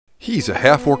He's a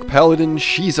half-orc paladin,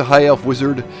 she's a high-elf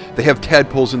wizard, they have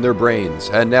tadpoles in their brains,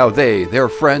 and now they, their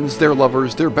friends, their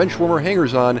lovers, their benchwarmer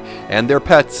hangers-on, and their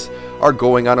pets are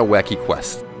going on a wacky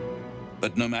quest.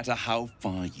 But no matter how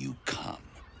far you come,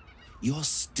 you're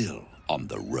still on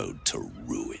the road to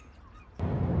ruin.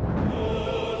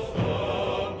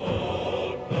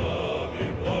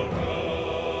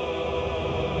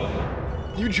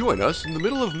 You join us in the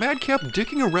middle of Madcap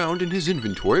dicking around in his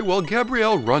inventory while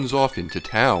Gabrielle runs off into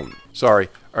town. Sorry,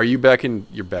 are you back in...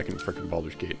 You're back in frickin'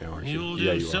 Baldur's Gate now, aren't you?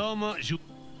 Yeah, you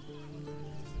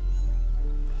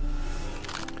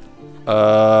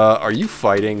are. Are you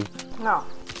fighting? No.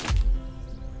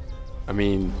 I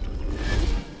mean...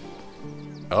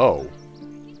 Oh.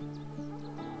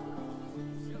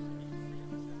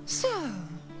 So,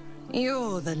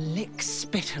 you're the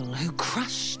lick-spittle who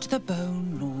crushed the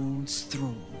Bone Lord's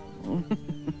thrall.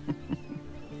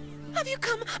 Have you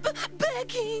come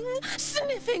begging,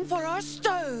 sniffing for our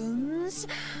stones?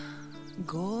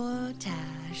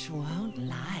 Gortash won't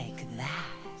like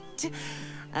that.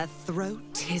 A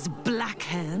throat his black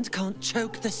hand can't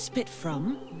choke the spit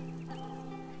from.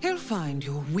 He'll find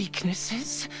your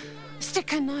weaknesses,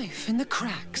 stick a knife in the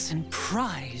cracks, and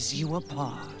prize you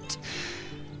apart.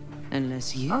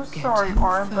 Unless you I'm get sorry, him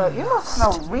Orin, but you must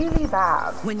smell really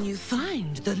bad. When you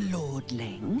find the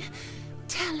Lordling,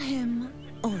 tell him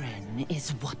Orin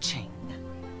is watching.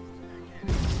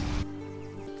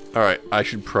 Alright, I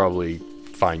should probably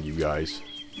find you guys.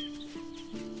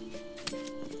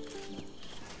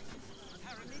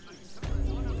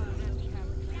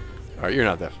 Alright, you're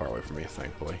not that far away from me,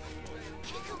 thankfully.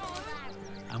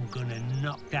 I'm gonna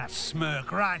knock that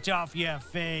smirk right off your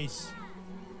face.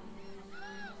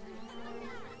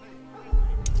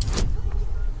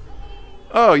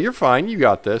 Oh, you're fine. You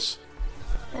got this.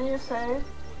 And you're safe.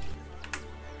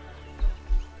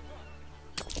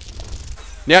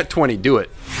 Nat 20, do it.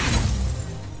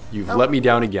 You've let me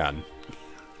down again.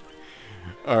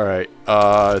 Alright,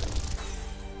 well,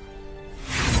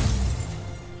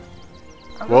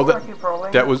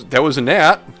 that was a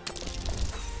nat.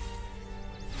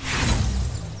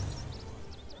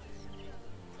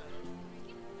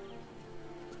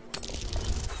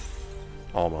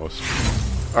 Almost.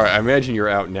 Alright, I imagine you're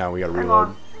out now. We gotta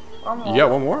reload. You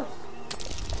got one more?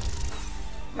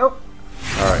 Nope.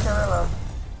 Alright.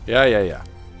 Yeah.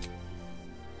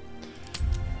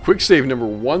 Quick save number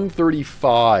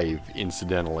 135,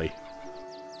 incidentally.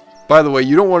 By the way,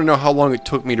 you don't want to know how long it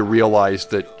took me to realize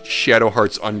that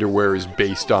Shadowheart's underwear is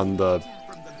based on the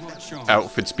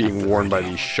outfits being worn by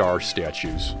these Shar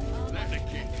statues.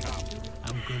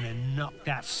 I'm gonna knock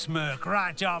that smirk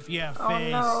right off your face. Oh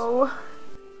no.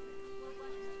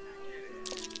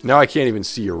 Now I can't even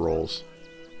see your rolls.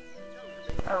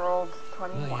 I rolled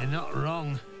 21. Well, you're not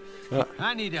wrong.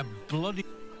 I need a bloody...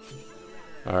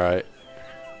 Alright.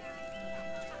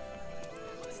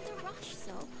 What's the rush,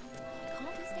 Sob?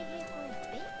 Can't we stay here for a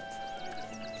bit?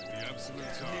 The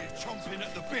absolute time. Chomping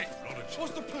at the bit.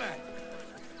 What's the plan?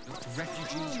 Not the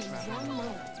refugees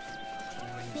traveling.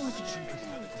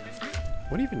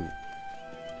 What even...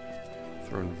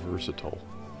 Thrown versatile.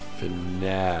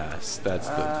 Finesse. That's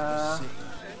the...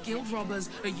 Guild robbers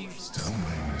are used.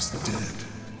 Stelmane is dead.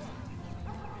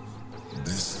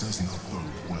 This does not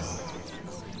bode well.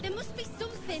 There must be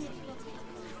something.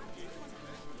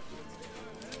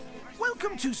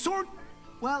 Welcome to Sword.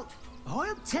 Well,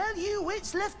 I'll tell you,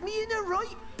 it's left me in a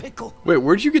right pickle. Wait,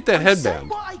 where'd you get that I send headband?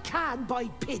 what I can by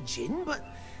pigeon, but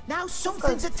now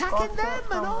something's attacking them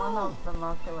and all.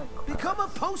 Become a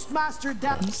postmaster,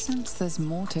 damn. You sense there's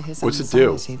more to his What's it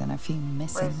do? anxiety than a few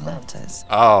missing letters.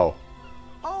 Oh.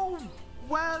 Oh,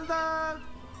 well,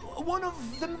 one of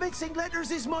the missing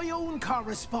letters is my own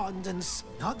correspondence.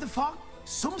 Not the fact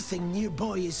something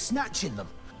nearby is snatching them.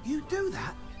 You do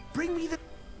that, bring me the...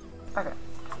 Okay.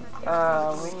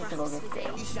 We need to go get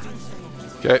Gale.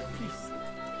 Okay.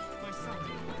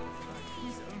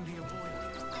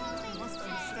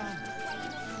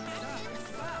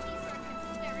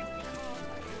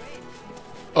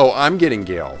 Oh, I'm getting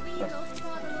Gale. We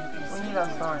need a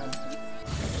Thorin.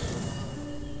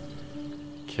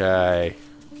 Okay.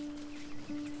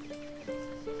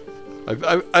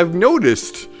 I've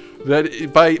noticed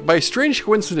that by strange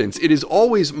coincidence, it is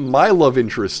always my love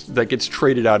interest that gets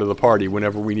traded out of the party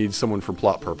whenever we need someone for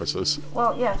plot purposes.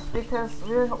 Well, yes, because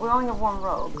we only have one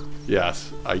rogue.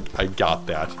 Yes, I got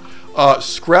that.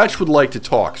 Scratch would like to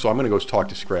talk, so I'm going to go talk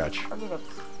to Scratch.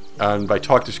 And by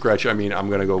talk to Scratch, I mean I'm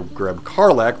going to go grab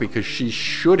Karlach because she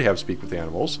should have Speak with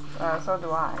Animals. So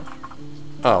do I.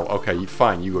 Oh, okay,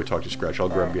 fine. You go talk to Scratch. I'll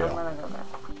grab Gale. I'm gonna go back.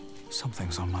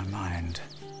 Something's on my mind.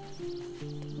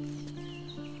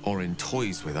 Or in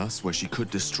toys with us where she could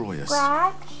destroy us.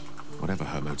 Scratch. Whatever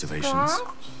her motivations.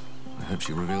 Scratch. I hope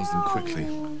she reveals them quickly.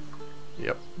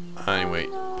 Yep. Anyway,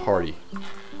 party.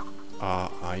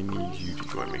 I need you to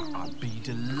join me. I'd be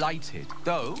delighted.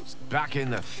 Those back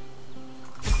in the...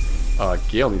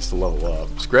 Gale needs to level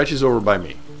up. Scratch is over by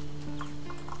me.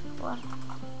 What?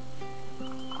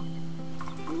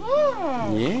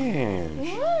 Yeah. Yeah.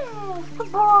 Yeah.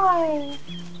 Good boy.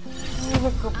 You're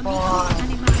a good boy.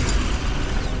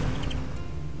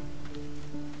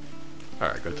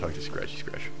 Alright, go talk to Scratchy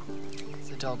Scratch.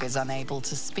 The dog is unable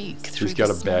to speak through She's got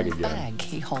the a bag small again. bag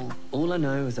he holds. All I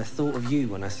know is I thought of you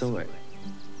when I saw it.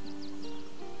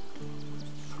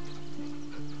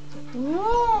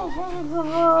 Yes, that's a good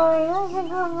boy. That's a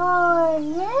good boy.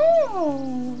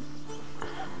 Yes.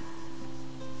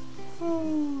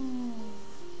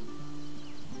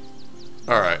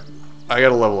 Alright. I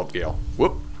gotta level up Gale.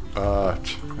 Whoop.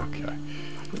 Okay.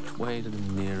 Which way to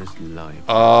the nearest library?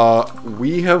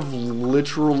 We have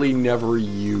literally never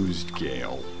used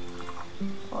Gale.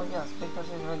 Oh yes, because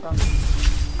it's redundant.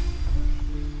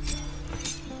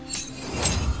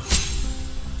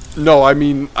 No, I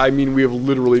mean we have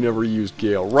literally never used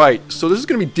Gale. Right, so this is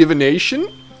gonna be divination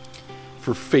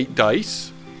for fate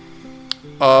dice.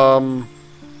 You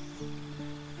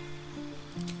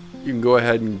can go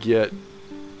ahead and get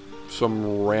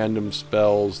some random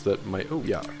spells that might... Oh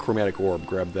yeah, chromatic orb,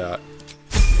 grab that.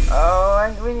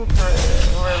 Oh, we need to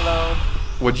reload.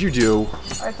 What'd you do?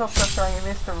 I told Sasha you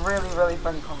missed a really, really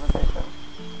funny conversation.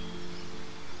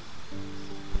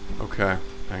 Okay,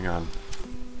 hang on.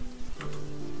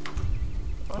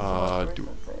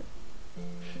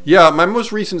 Yeah, my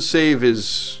most recent save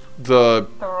is the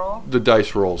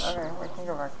dice rolls. Okay, we can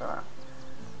go back to that.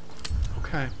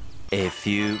 Okay. A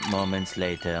few moments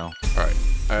later. Alright,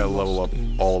 I gotta level up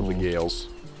all of the Gales.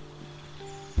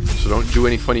 So don't do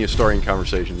any funny Astarian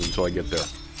conversations until I get there.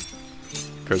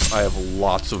 Because I have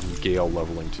lots of Gale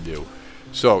leveling to do.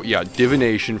 So, yeah,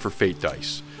 divination for fate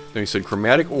dice. Then he said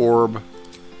chromatic orb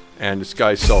and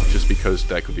disguise self just because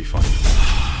that could be fun.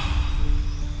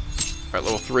 Alright,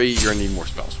 level 3, you're gonna need more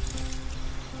spells.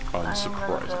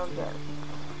 Unsurprising.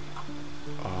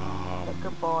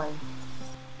 Good boy.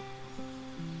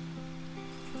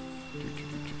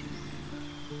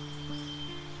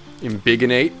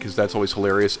 Imbigonate, because that's always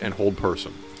hilarious, and hold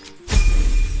person.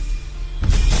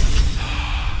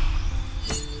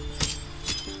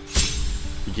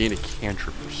 You gain a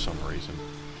cantrip for some reason.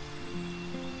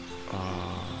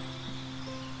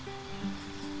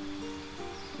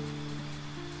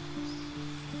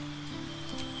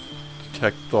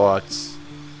 Detect thoughts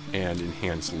and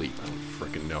enhance leap. I don't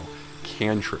frickin' know.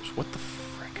 Cantrips. What the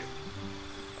frick?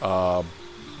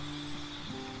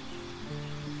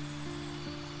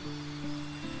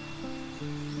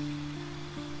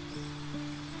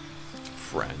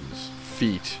 Friends.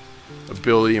 Feat.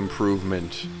 Ability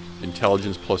improvement.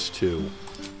 Intelligence +2.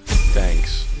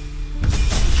 Thanks.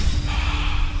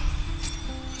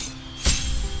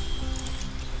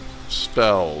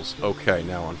 Spells. Okay,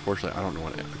 now unfortunately I don't know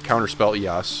what counter spell,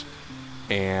 yes.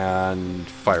 And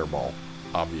fireball,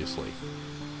 obviously.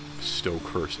 Bestow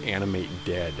curse. Animate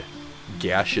dead.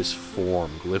 Gaseous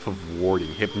form. Glyph of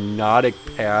warding. Hypnotic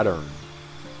pattern.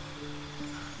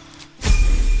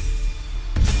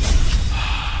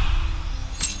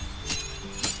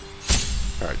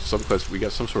 Alright, subclass. We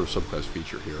got some sort of subclass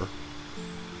feature here.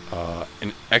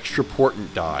 An extra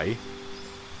portent die.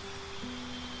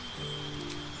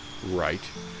 Right.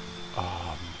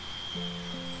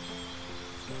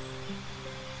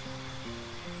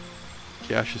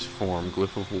 Gaseous form,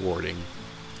 glyph of warding.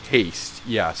 Haste,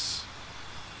 yes.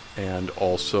 And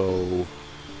also...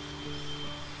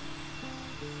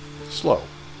 slow.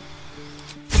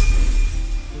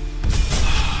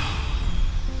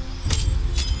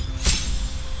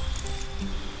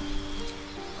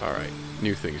 Alright,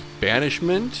 new things.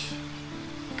 Banishment.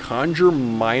 Conjure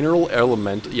minor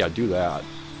elemental. Yeah, do that.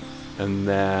 And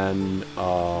then,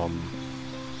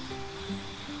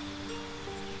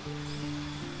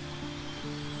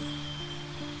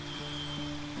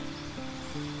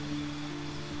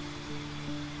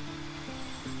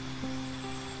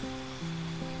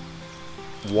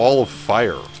 Wall of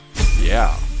Fire.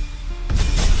 Yeah.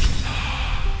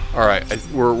 Alright,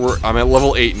 I'm at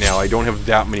level 8 now. I don't have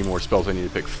that many more spells I need to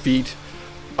pick. Feet.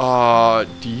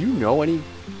 Do you know any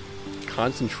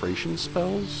concentration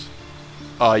spells?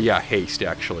 Yeah, haste,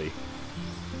 actually.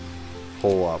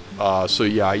 Hold up. So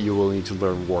yeah, you will need to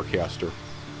learn Warcaster.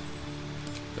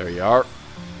 There you are.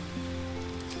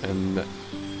 And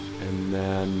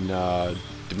then,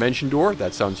 Dimension Door,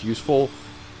 that sounds useful.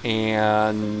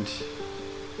 And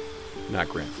Not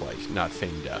Grand Flight. Not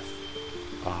Feign Death.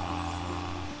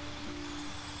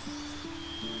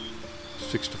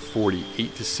 6 to 40.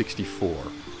 8 to 64.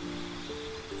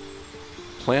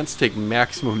 Plants take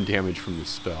maximum damage from the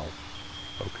spell.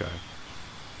 Okay.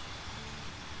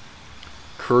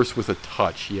 Curse with a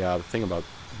touch. Yeah, the thing about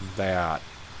that.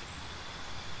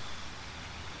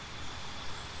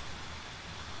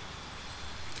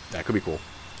 That could be cool.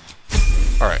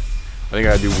 Alright. I think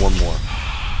I gotta do one more.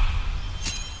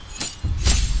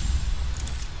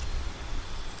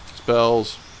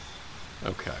 Spells.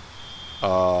 Okay.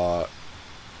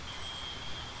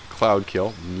 Cloud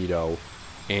Kill. Neato.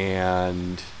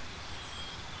 And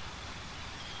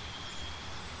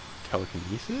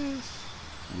Telekinesis?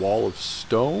 Wall of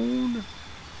Stone?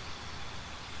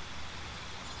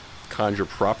 Conjure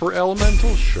Proper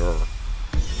Elemental? Sure.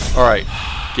 Alright.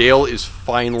 Gale is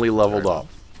finally leveled up.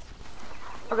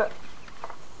 Okay.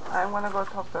 I'm gonna go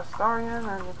talk to Astarion,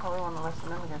 and you probably want to listen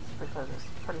in again because it's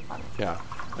pretty funny. Yeah.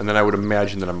 And then I would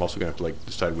imagine that I'm also gonna have to like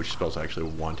decide which spells I actually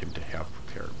want him to have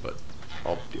prepared, but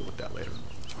I'll deal with that later.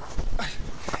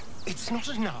 It's not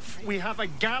enough. We have a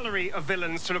gallery of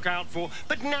villains to look out for,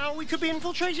 but now we could be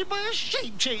infiltrated by a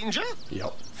shape changer?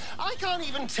 Yep. I can't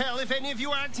even tell if any of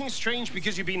you are acting strange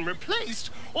because you've been replaced,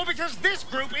 or because this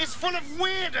group is full of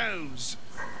weirdos.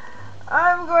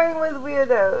 I'm going with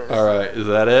weirdos. Alright, is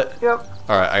that it? Yep.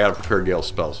 Alright, I gotta prepare Gale's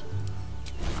spells.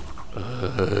 You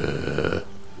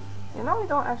know we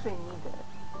don't actually need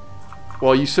it.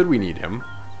 Well, you said we need him.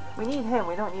 We need him,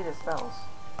 we don't need his spells.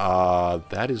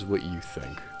 That is what you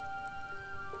think.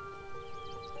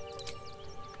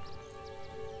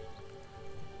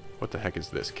 What the heck is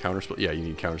this? Counterspell? Yeah, you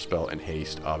need counterspell and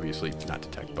haste, obviously. Not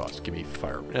detect thoughts. Give me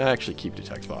fire. Actually, keep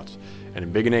detect thoughts. And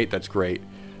Embiggenate, that's great.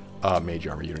 Mage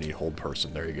armor, you don't need hold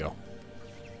person. There you go.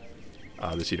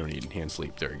 This you don't need. Hand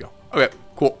sleep. There you go. Okay,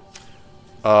 cool.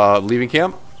 Leaving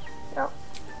camp? Yep.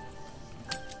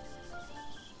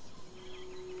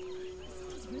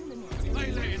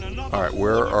 Alright,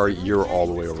 where are you? You're all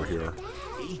the way over here.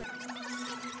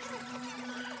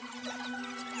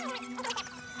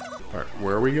 Alright,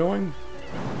 where are we going?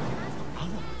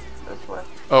 This way.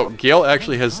 Oh, Gale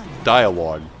actually has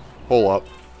dialogue. Hold up.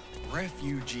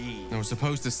 Refugee. I was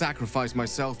supposed to sacrifice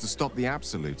myself to stop the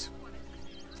Absolute.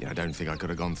 Yeah, I don't think I could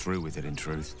have gone through with it, in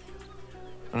truth.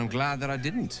 And I'm glad that I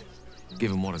didn't,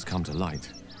 given what has come to light.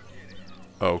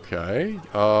 Okay.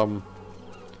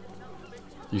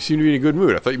 You seem to be in a good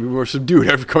mood. I thought you'd be more subdued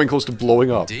after coming close to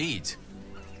blowing up. Indeed.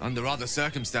 Under other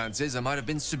circumstances, I might have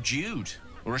been subdued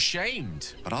or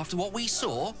ashamed. But after what we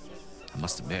saw, I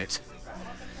must admit,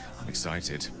 I'm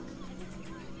excited.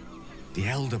 The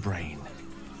Elder Brain.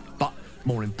 But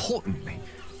more importantly,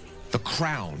 the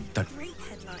crown that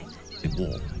it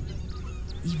wore.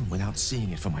 Even without seeing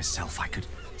it for myself, I could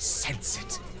sense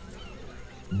it.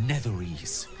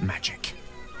 Netherese magic.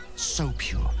 So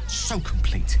pure, so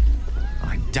complete.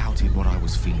 I doubted what I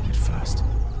was feeling at first.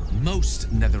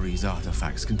 Most Netherese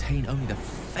artifacts contain only the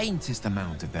faintest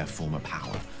amount of their former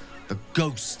power. The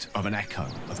ghost of an echo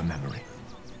of a memory.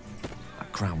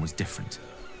 That crown was different.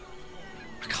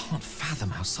 I can't fathom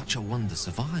how such a wonder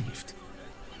survived.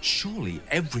 Surely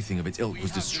everything of its ilk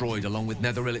was destroyed along with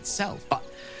Netheril itself, but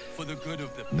for the good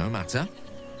of the... no matter.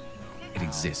 It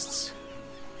exists.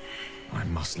 I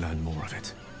must learn more of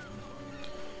it.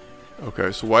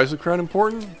 Okay, so why is the crown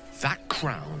important? That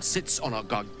crown sits on a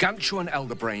gargantuan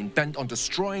elder brain bent on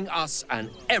destroying us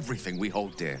and everything we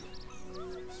hold dear.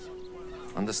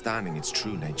 Understanding its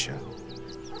true nature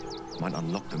might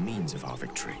unlock the means of our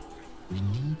victory. We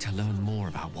need to learn more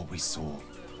about what we saw.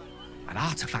 An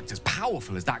artifact as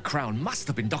powerful as that crown must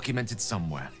have been documented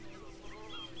somewhere.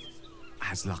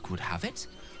 As luck would have it,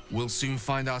 we'll soon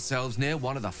find ourselves near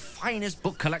one of the finest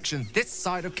book collections this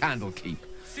side of Candlekeep.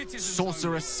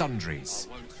 Sorcerous Sundries.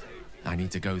 I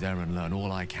need to go there and learn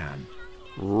all I can.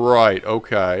 Right,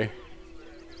 okay.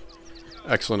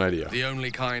 Excellent idea. The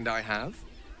only kind I have?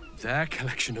 Their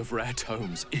collection of rare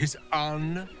tomes is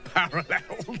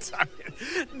unparalleled.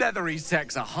 Netherese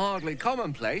texts are hardly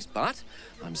commonplace, but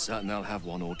I'm certain they'll have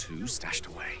one or two stashed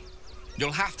away.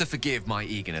 You'll have to forgive my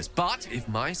eagerness, but if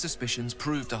my suspicions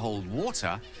prove to hold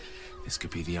water, this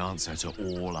could be the answer to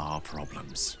all our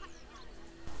problems.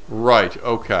 Right,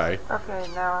 okay. Okay,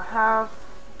 now have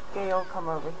Gale come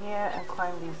over here and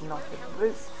climb these knotted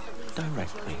roots.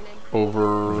 Directly.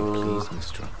 Over... Please,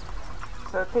 Mistra.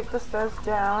 So take the stairs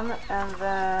down, and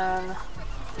then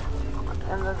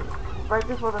right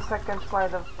before the second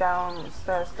flight of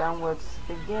stairs downwards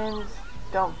begins,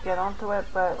 don't get onto it,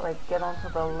 but like get onto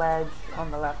the ledge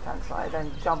on the left-hand side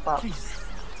and jump up. Please,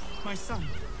 my son.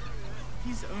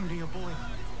 He's only a boy.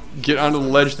 get onto the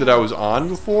ledge that I was on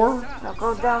before? Now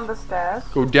go down the stairs.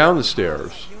 Go down the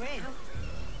stairs.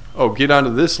 Oh, get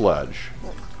onto this ledge.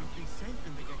 Yes.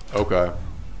 Okay.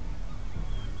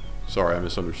 Sorry, I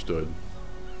misunderstood.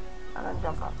 And then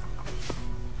jump up.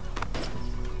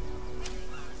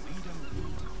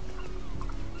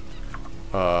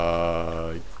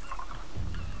 Alright,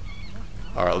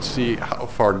 let's see how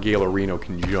far Gale Reno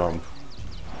can jump.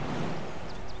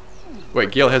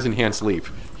 Wait, Gale has enhanced leap.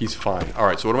 He's fine.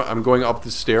 Alright, so what am I'm going up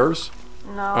the stairs?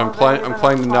 No. I'm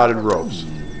climbing the knotted ropes.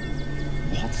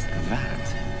 What's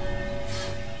that?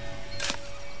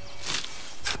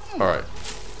 Alright.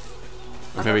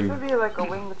 I'm having It could be like a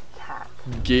winged cat.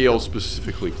 Gale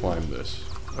specifically climb this.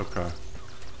 Okay.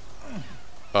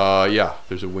 Yeah,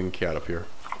 there's a winged cat up here.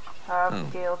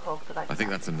 Have Gale talk to that cat. I think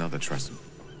that's another Tresem.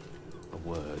 A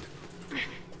word.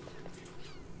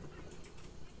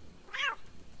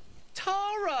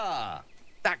 Tara!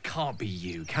 That can't be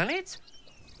you, can it?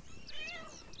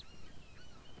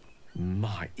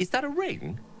 My, is that a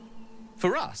ring?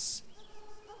 For us?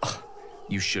 Ugh,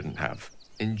 you shouldn't have.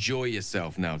 Enjoy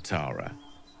yourself now, Tara.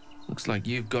 Looks like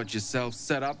you've got yourself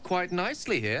set up quite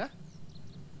nicely here.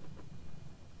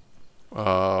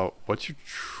 What's your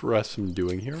Tresem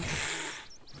doing here?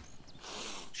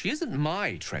 She isn't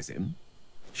my Tresem.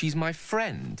 She's my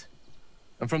friend.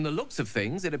 And from the looks of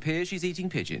things, it appears she's eating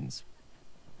pigeons.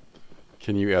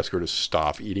 Can you ask her to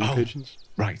stop eating pigeons?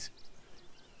 Right.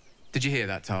 Did you hear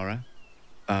that, Tara?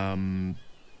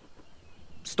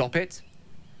 Stop it?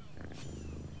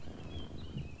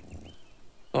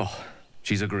 Oh,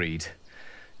 she's agreed.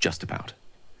 Just about.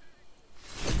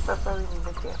 That's all we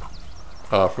need to get.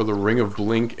 For the Ring of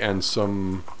Blink and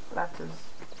some Letters.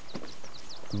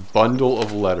 bundle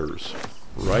of letters.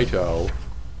 Righto.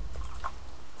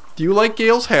 Do you like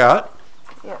Gale's hat?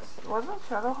 Yes. Wasn't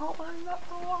Shadowheart wearing that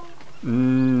for a while?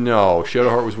 No,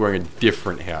 Shadowheart was wearing a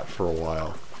different hat for a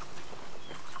while.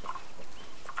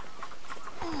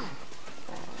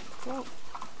 Okay.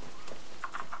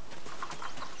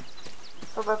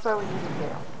 So that's how we use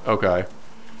Gale. Okay.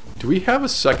 Do we have a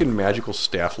second magical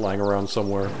staff lying around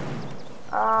somewhere?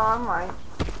 I might.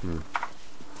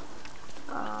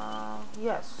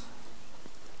 Yes.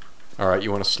 Alright,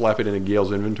 you want to slap it into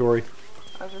Gale's inventory?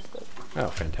 I just did. Oh,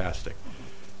 fantastic.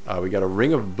 We got a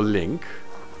Ring of Blink.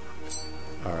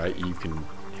 Alright, you can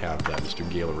have that, Mr.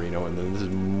 Gale Reno. And then this is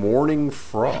Morning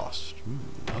Frost.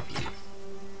 Lovely.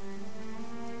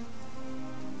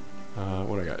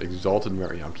 What do I got? Exalted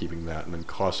Memory. Yeah, I'm keeping that. And then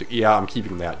Caustic. Yeah, I'm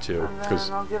keeping that too. And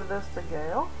then I'll give this to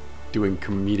Gale. Doing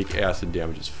comedic acid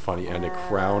damage is funny. And a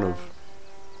Crown of...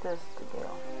 This to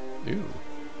Gale. Ooh.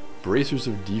 Bracers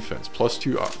of Defense.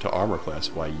 +2 to armor class.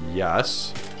 Why,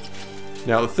 yes.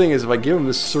 Now, the thing is, if I give him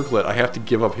this circlet, I have to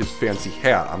give up his fancy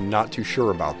hat. I'm not too sure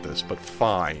about this, but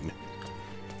fine.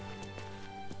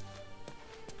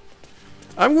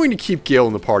 I'm going to keep Gale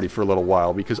in the party for a little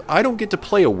while, because I don't get to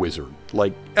play a wizard,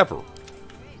 like, ever.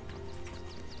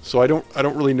 So I don't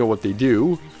really know what they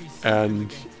do,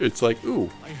 and it's like,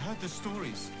 ooh. I heard the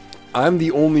stories. I'm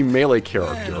the only melee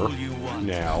character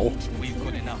now. We've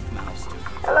got enough mouse.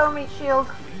 Hello, Meat Shield.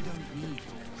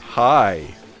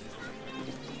 Hi.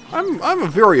 I'm a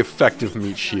very effective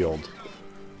meat shield.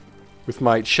 With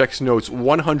my checks notes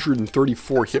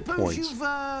 134 hit points.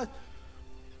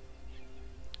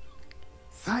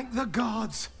 Thank the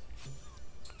gods.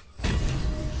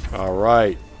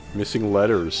 Alright. Missing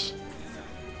letters.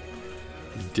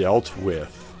 Dealt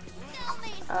with.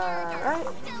 Alright.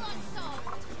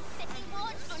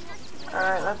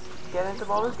 Alright, let's get into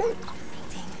Baldur's Gate.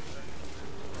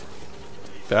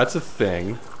 That's a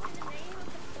thing.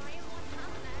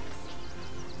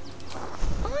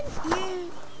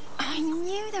 I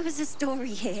knew there was a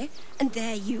story here, and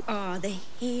there you are, the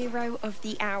hero of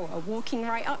the hour, walking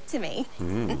right up to me.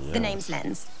 The name's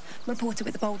Lens, reporter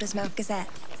with the Baldur's Mouth Gazette.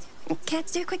 Care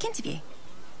to do a quick interview?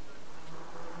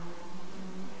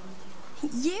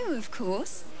 You, of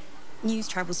course. News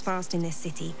travels fast in this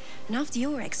city, and after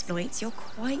your exploits, you're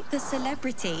quite the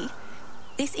celebrity.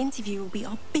 This interview will be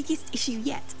our biggest issue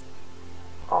yet.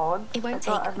 Odd. It won't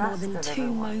take more than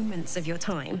 2 moments of your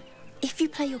time. If you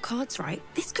play your cards right,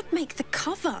 this could make the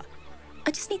cover.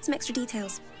 I just need some extra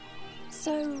details.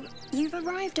 So, you've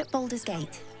arrived at Baldur's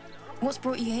Gate. What's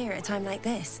brought you here at a time like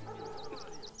this?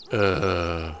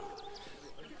 None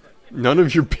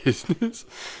of your business?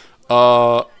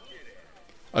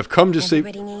 I've come to say...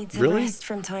 Everybody needs a rest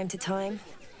from time to time.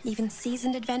 Even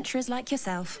seasoned adventurers like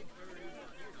yourself.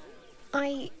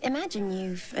 I imagine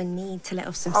you've a need to let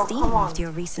off some steam after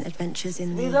your recent adventures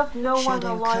in the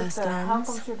Shadow-Cursed lands. How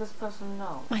come should this person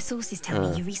know? My sources tell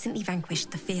me you recently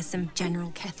vanquished the fearsome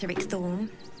General Ketheric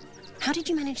Thorm. How did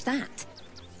you manage that?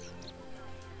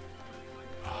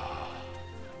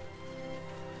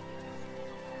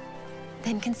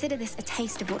 Then consider this a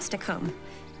taste of what's to come.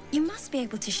 You must be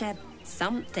able to share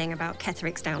something about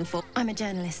Ketheric's downfall. I'm a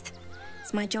journalist.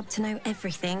 It's my job to know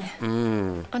everything.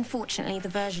 Unfortunately, the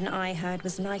version I heard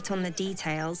was light on the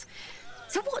details.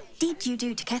 So what did you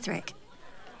do to Ketheric?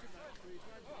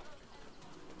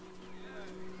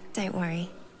 Don't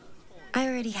worry. I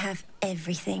already have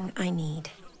everything I need.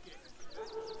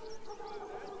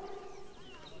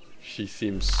 She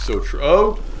seems so true.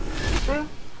 Oh!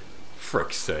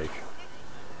 Frick's sake.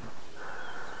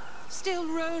 Still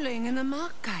rolling in the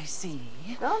muck, I see.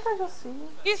 Don't I just see?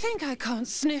 You think I can't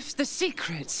sniff the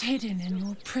secrets hidden in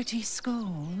your pretty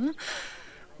skull?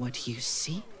 What you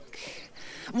seek,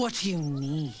 what you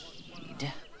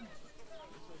need.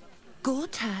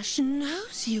 Gortash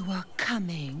knows you are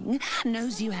coming,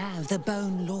 knows you have the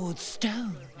Bone Lord's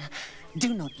stone.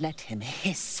 Do not let him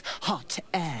hiss hot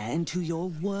air into your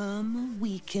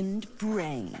worm-weakened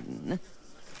brain.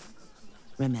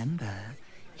 Remember,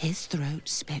 his throat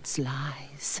spits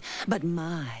lies, but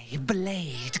my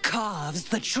blade carves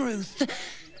the truth.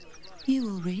 You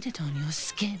will read it on your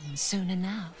skin soon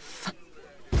enough.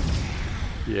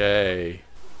 Yay.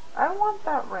 I want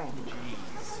that ring.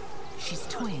 She's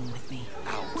toying with me.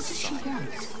 What does she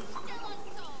want?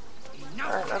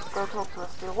 Alright, let's go talk to the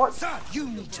steel. What? Sir, you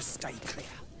need to stay clear.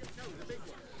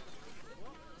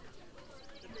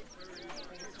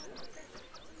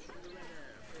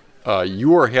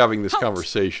 You are having this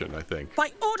conversation, I think.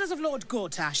 By orders of Lord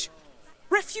Gortash,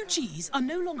 refugees are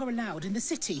no longer allowed in the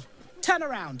city. Turn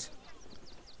around.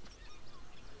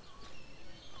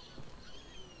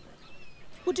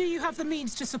 Well, do you have the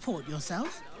means to support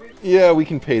yourself? Yeah, we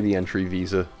can pay the entry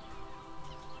visa.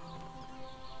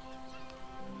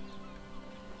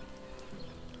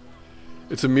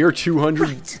 It's a mere 200.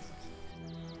 Right.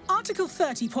 Article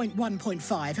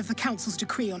 30.1.5 of the Council's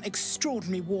decree on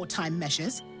extraordinary wartime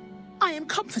measures. I am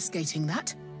confiscating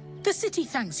that. The city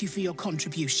thanks you for your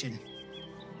contribution.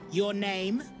 Your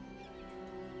name?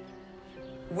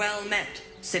 Well met,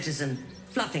 Citizen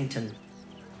Fluffington.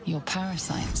 Your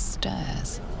parasite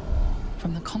stirs.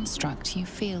 From the construct, you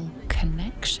feel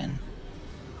connection,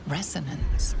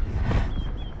 resonance.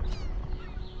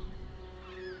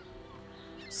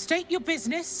 State your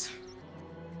business.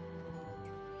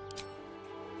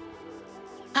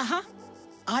 Uh-huh.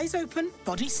 Eyes open,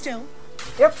 body still.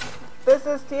 Yep, this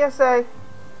is TSA.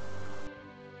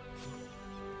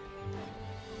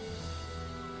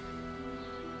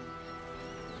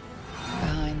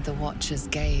 Behind the Watcher's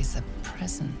gaze, a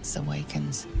presence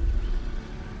awakens.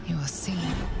 You are seen.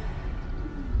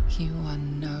 You are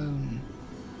known.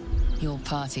 Your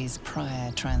party's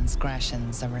prior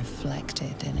transgressions are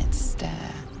reflected in its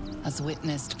stare, as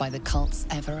witnessed by the cult's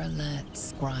ever-alert,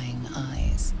 scrying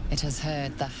eyes. It has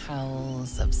heard the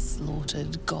howls of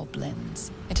slaughtered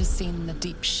goblins. It has seen the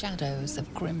deep shadows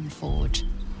of Grimforge,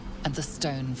 and the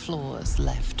stone floors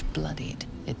left bloodied.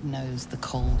 It knows the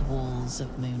cold walls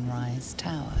of Moonrise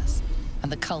Towers,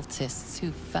 and the cultists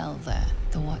who fell there.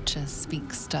 The Watcher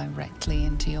speaks directly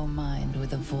into your mind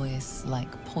with a voice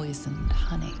like poisoned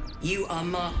honey. You are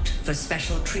marked for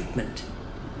special treatment.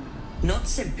 Not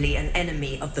simply an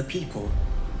enemy of the people,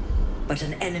 but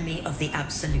an enemy of the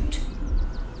Absolute.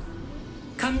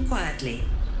 Come quietly,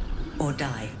 or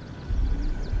die.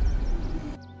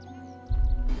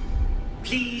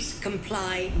 Please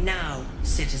comply now,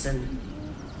 citizen.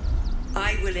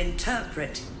 I will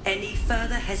interpret any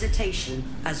further hesitation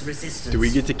as resistance. Do we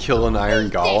get to kill an iron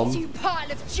golem? You pile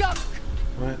of junk!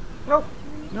 What? Nope.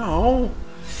 No.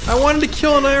 I wanted to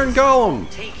kill an iron golem.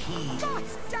 Take heed.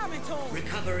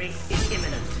 Recovery is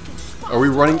imminent. Are we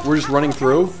running? We're just running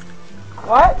through?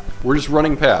 What? We're just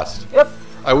running past. Yep.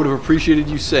 I would have appreciated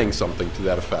you saying something to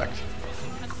that effect.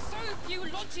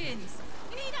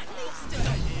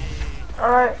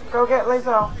 Alright, go get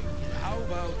Lazel.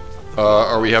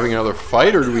 Are we having another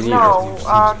fight, or do we need No,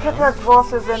 Ketheric's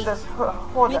boss is in this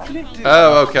hoarder.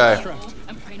 Oh, okay.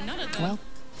 Well.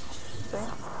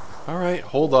 Alright,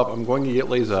 hold up. I'm going to get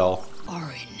Lazel.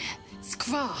 Orin,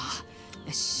 Skvar,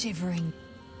 a shivering.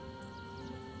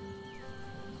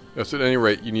 Yes, at any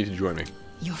rate, you need to join me.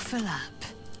 You're full up.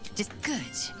 Just good.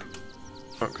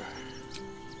 Okay.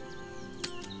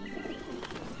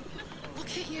 Look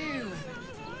at you.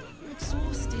 You're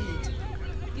exhausted.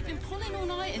 You've been pulling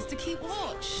all-nighters to keep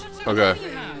watch. Okay.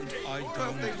 I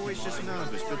don't think we're just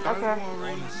nervous, but Okay.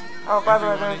 Oh, by the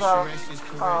way, there's a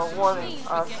warden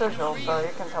sigil, so you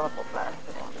can teleport back.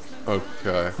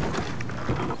 Okay.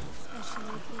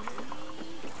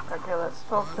 Okay, let's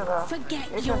talk to the.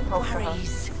 Forget you your can talk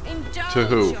worries. To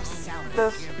who?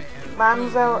 This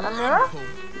Mamselle Amira?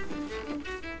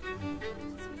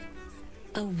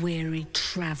 A weary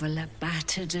traveller,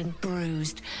 battered and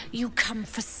bruised, you come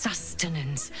for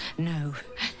sustenance, no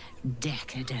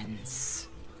decadence.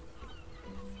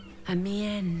 A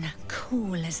mien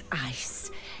cool as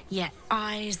ice, yet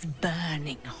eyes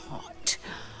burning hot.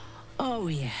 Oh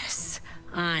yes,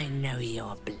 I know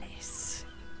your bliss.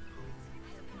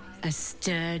 A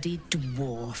sturdy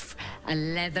dwarf, a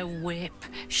leather whip,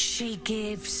 she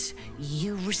gives,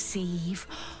 you receive.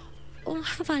 Or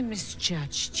have I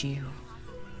misjudged you?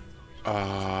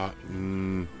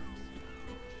 Can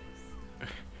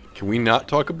we not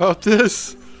talk about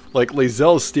this? Like,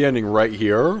 Lae'zel's standing right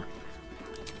here.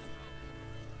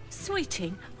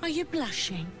 Sweeting, are you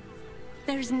blushing?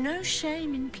 There is no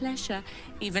shame in pleasure,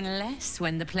 even less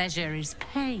when the pleasure is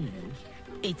pain.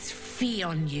 It's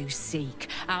Fionn you seek,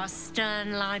 our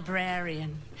stern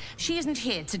librarian. She isn't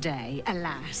here today,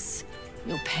 alas.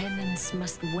 Your penance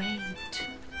must wait.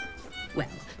 Well,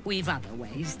 we've other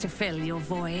ways to fill your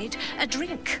void. A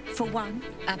drink for one,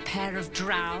 a pair of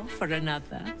drow for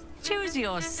another. Choose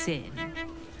your sin.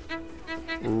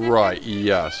 Right,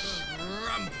 yes.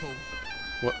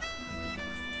 What?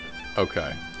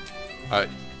 Okay.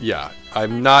 Yeah,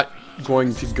 I'm not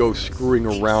going to go screwing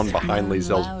around behind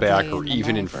Lae'zel's back or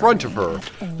even in front of her.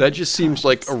 That just seems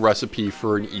like a recipe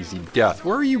for an easy death.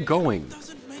 Where are you going?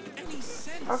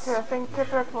 Okay, I think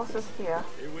Kithrak is here.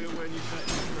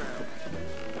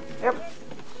 Yep.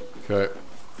 Okay.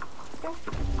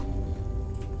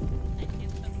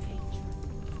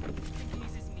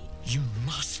 You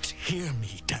must hear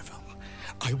me, devil.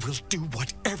 I will do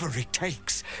whatever it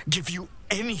takes. Give you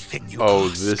anything you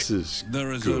ask. This is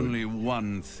There is good. only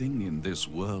one thing in this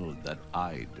world that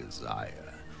I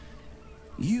desire.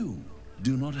 You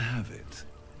do not have it,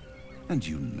 and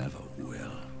you never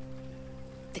will.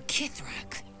 The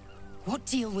Kithrak? What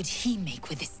deal would he make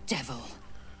with this devil?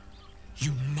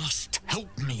 You must help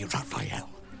me, Raphael.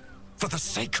 For the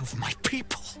sake of my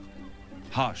people.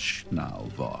 Hush now,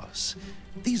 Voss.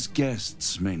 These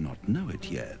guests may not know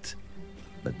it yet,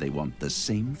 but they want the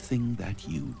same thing that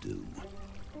you do.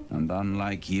 And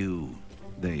unlike you,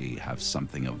 they have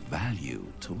something of value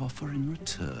to offer in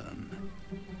return.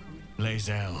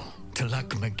 Lae'zel, Talak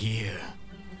Magir.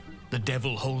 The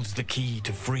devil holds the key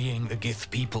to freeing the Gith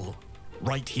people.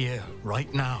 Right here,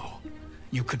 right now.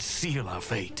 You could seal our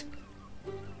fate.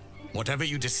 Whatever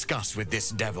you discuss with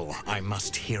this devil, I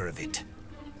must hear of it.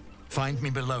 Find me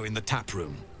below in the tap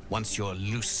room, once you're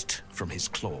loosed from his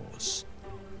claws.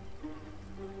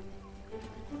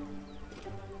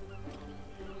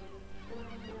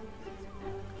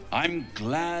 I'm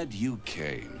glad you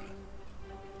came.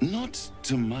 Not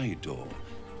to my door,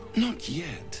 not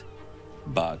yet,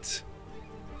 but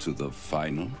to the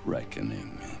final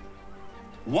reckoning.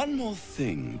 One more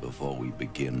thing before we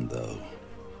begin, though.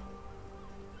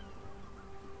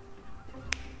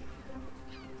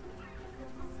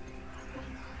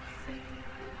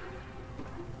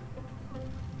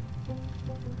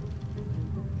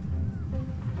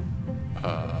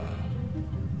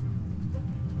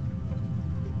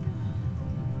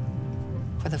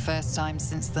 For the first time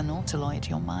since the Nautiloid,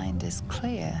 your mind is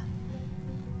clear.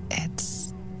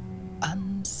 It's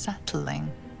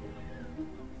unsettling.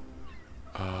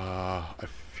 I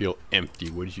feel empty.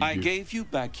 What did you I do? gave you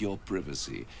back your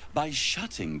privacy by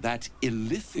shutting that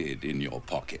illithid in your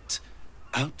pocket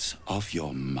out of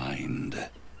your mind.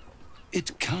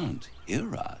 It can't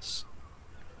hear us.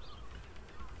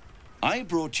 I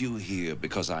brought you here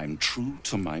because I'm true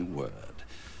to my word,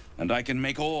 and I can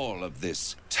make all of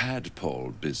this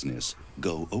tadpole business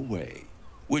go away,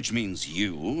 which means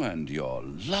you and your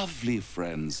lovely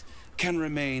friends can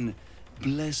remain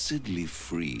blessedly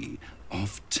free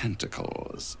of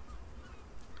tentacles.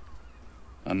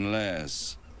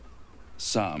 Unless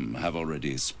some have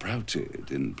already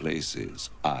sprouted in places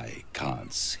I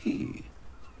can't see.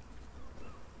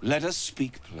 Let us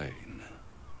speak plain.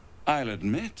 I'll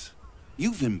admit,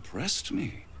 you've impressed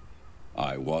me.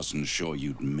 I wasn't sure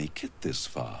you'd make it this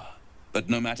far, but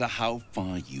no matter how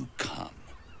far you come,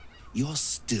 you're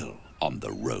still on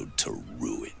the road to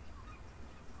ruin.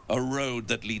 A road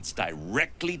that leads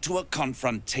directly to a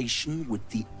confrontation with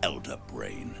the Elder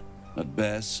Brain. At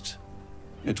best,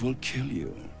 it will kill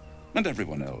you, and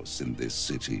everyone else in this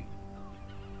city.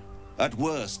 At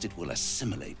worst, it will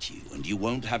assimilate you, and you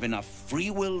won't have enough free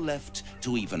will left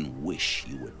to even wish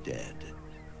you were dead.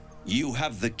 You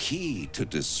have the key to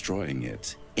destroying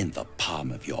it in the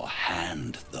palm of your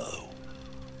hand, though.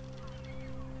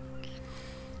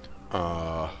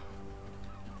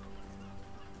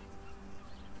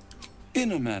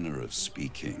 In a manner of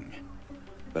speaking,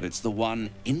 But it's the one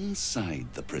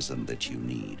inside the prison that you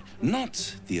need,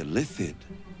 not the Illithid,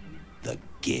 the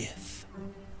Gith.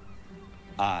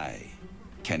 I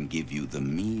can give you the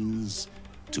means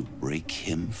to break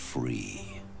him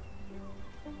free.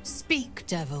 Speak,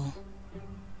 devil.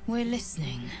 We're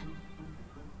listening.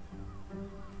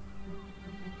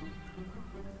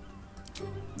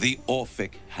 The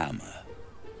Orphic Hammer.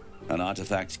 An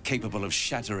artifact capable of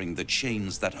shattering the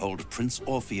chains that hold Prince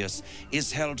Orpheus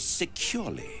is held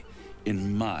securely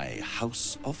in my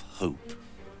House of Hope,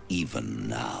 even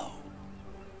now.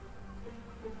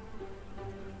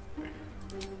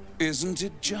 Isn't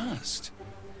it just?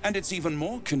 And it's even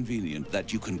more convenient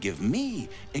that you can give me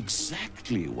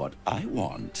exactly what I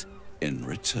want in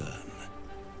return.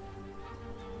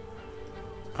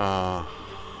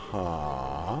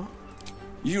 Uh-huh.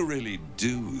 You really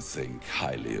do think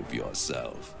highly of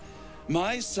yourself.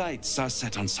 My sights are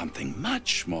set on something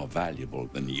much more valuable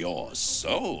than your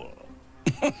soul.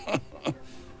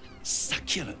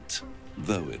 Succulent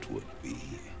though it would be.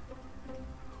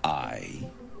 I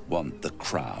want the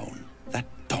crown that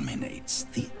dominates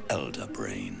the Elder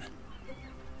Brain.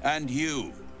 And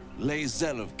you,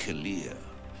 Lae'zel of Kalir,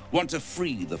 want to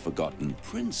free the Forgotten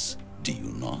Prince, do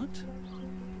you not?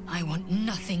 I want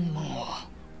nothing more.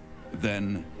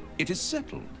 Then it is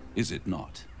settled, is it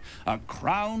not? A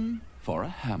crown for a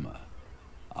hammer.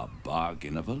 A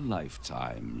bargain of a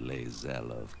lifetime,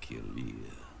 Lae'zel of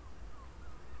Kalir.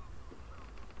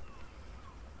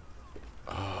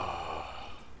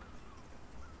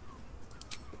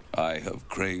 I have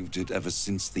craved it ever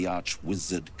since the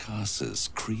arch-wizard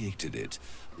Karsus created it,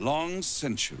 long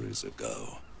centuries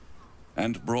ago,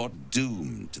 and brought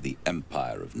doom to the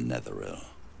Empire of Netheril.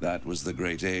 That was the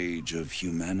great age of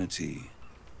humanity,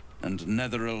 and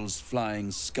Netheril's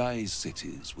flying sky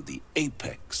cities were the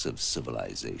apex of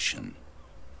civilization.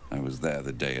 I was there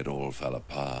the day it all fell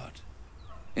apart.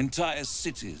 Entire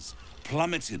cities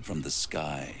plummeted from the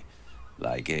sky,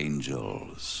 like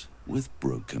angels with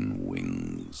broken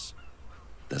wings.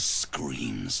 The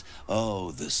screams, oh,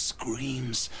 the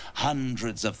screams.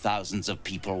 Hundreds of thousands of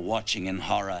people watching in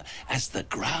horror as the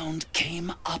ground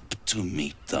came up to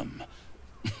meet them.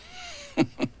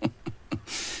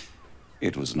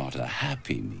 It was not a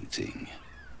happy meeting,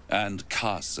 and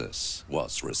Karsus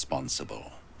was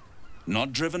responsible.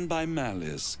 Not driven by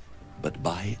malice, but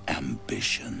by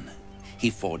ambition. He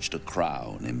forged a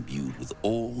crown imbued with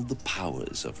all the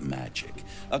powers of magic.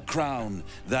 A crown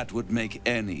that would make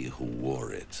any who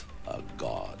wore it a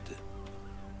god.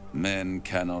 Men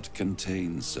cannot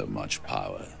contain so much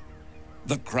power.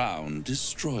 The crown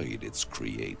destroyed its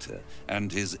creator,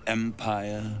 and his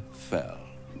empire fell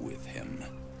with him.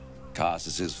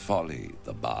 Karsus's folly,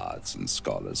 the bards and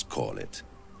scholars call it.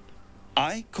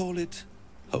 I call it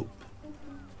hope.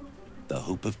 The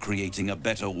hope of creating a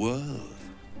better world,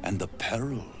 and the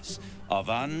perils of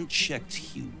unchecked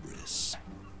hubris.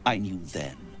 I knew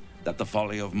then that the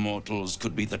folly of mortals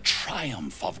could be the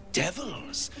triumph of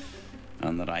devils,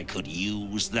 and that I could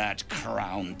use that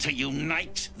crown to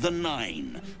unite the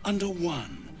Nine under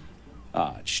one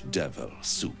Archdevil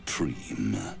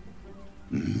Supreme.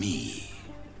 Me.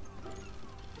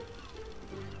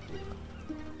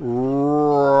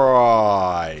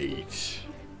 Right.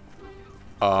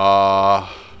 I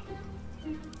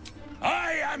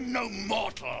am no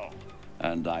mortal,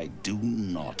 and I do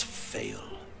not fail.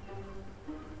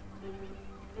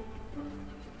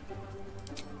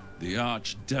 The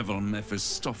archdevil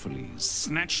Mephistopheles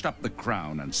snatched up the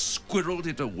crown and squirreled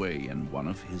it away in one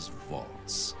of his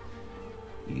vaults.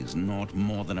 He is not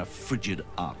more than a frigid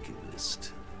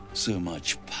archivist. So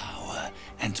much power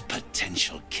and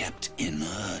potential kept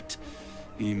inert.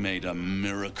 He made a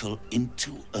miracle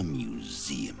into a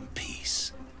museum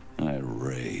piece. I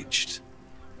raged.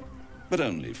 But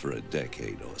only for a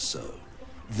decade or so.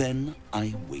 Then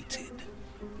I waited,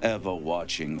 ever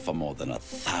watching for more than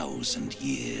 1,000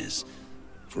 years.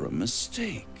 For a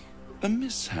mistake, a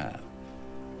mishap,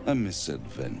 a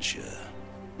misadventure.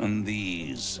 And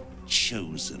these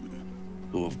chosen,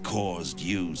 who have caused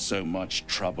you so much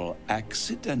trouble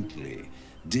accidentally,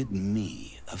 did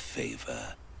me a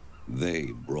favor. They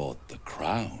brought the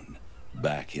crown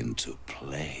back into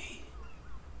play.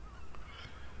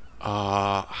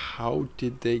 How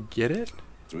did they get it?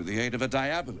 Through the aid of a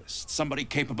diabolist, somebody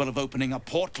capable of opening a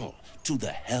portal to the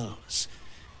Hells.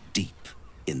 Deep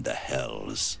in the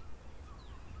Hells.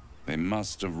 They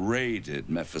must have raided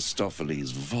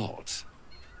Mephistopheles' vault.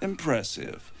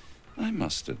 Impressive, I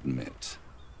must admit.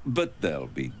 But they'll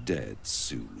be dead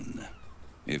soon.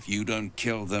 If you don't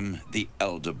kill them, the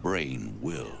Elder Brain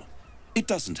will. It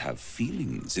doesn't have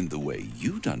feelings in the way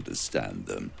you'd understand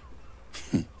them.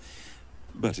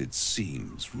 but it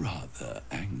seems rather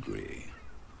angry.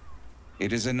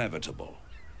 It is inevitable.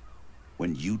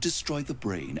 When you destroy the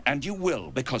brain, and you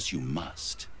will because you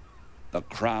must, the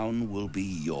crown will be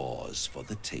yours for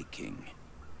the taking.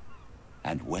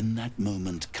 And when that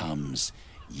moment comes,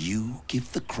 you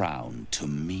give the crown to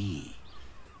me.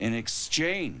 In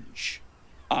exchange,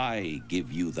 I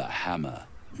give you the hammer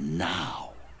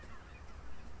now.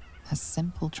 A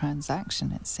simple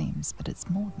transaction, it seems, but it's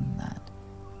more than that.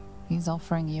 He's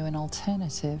offering you an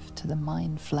alternative to the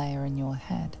mind flayer in your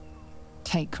head.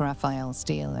 Take Raphael's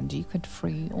deal and you could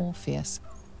free Orpheus.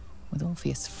 With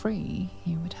Orpheus free,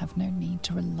 you would have no need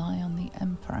to rely on the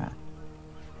Emperor.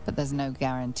 But there's no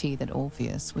guarantee that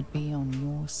Orpheus would be on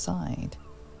your side.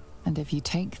 And if you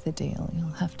take the deal, you'll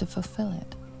have to fulfill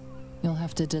it. You'll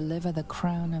have to deliver the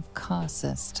crown of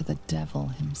Carsus to the devil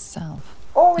himself.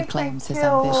 He claims his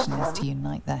ambition is to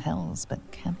unite the hells, but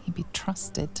can he be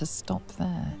trusted to stop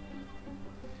there?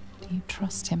 Do you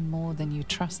trust him more than you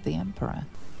trust the Emperor?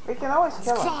 We can always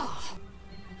kill him.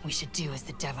 We should do as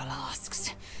the devil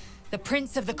asks. The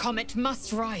Prince of the Comet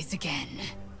must rise again.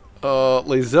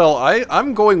 Lae'zel,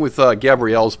 I'm going with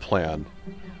Gabrielle's plan.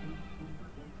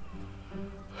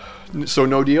 So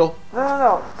no deal?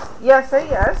 No. Yes, say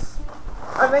yes.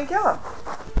 And then kill him.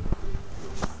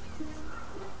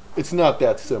 It's not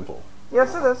that simple.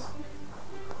 Yes, it is.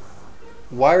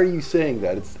 Why are you saying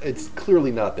that? It's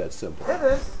clearly not that simple. It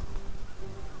is.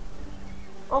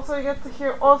 Also, you get to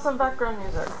hear awesome background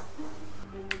music.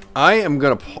 I am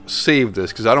going to save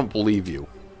this because I don't believe you.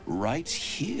 Right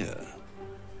here.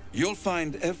 You'll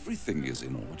find everything is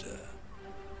in order.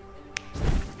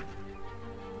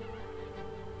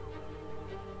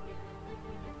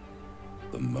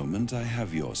 The moment I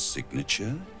have your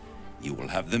signature, you will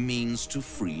have the means to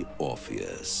free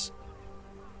Orpheus.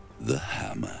 The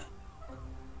hammer.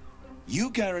 You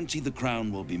guarantee the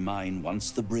crown will be mine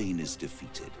once the brain is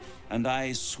defeated, and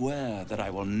I swear that I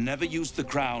will never use the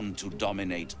crown to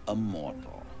dominate a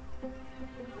mortal.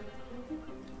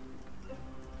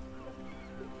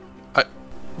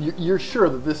 You're sure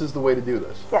that this is the way to do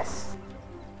this? Yes.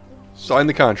 Sign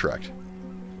the contract.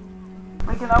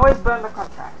 We can always burn the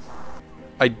contract.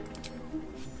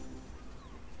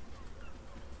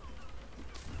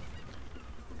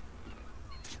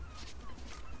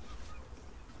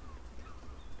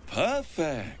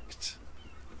 Perfect.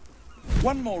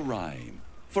 One more rhyme,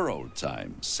 for old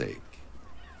time's sake.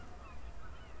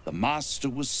 The master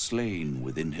was slain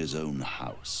within his own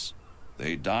house.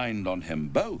 They dined on him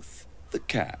both, the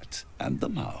cat and the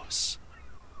mouse.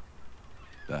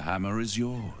 The hammer is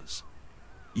yours.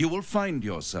 You will find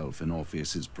yourself in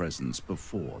Orpheus's presence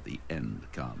before the end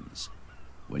comes.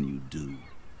 When you do,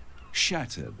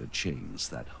 shatter the chains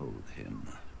that hold him.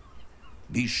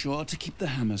 Be sure to keep the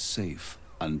hammer safe.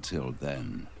 Until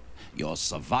then, your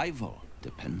survival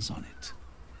depends on it.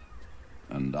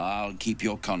 And I'll keep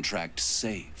your contract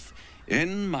safe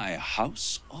in my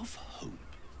house of hope.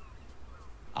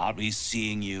 I'll be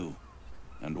seeing you,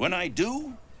 and when I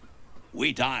do,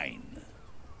 we dine.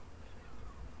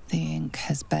 The ink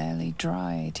has barely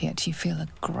dried, yet you feel a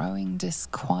growing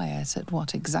disquiet at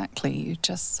what exactly you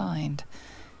just signed.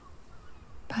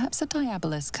 Perhaps a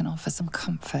Diabolus can offer some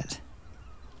comfort,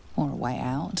 or a way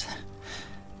out.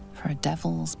 For a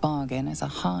devil's bargain is a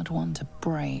hard one to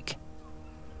break.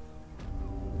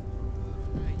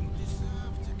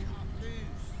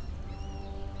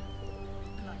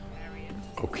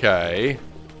 Okay.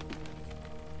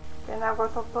 Okay, now go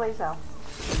talk to Lae'zel.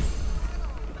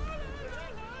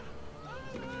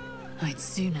 I'd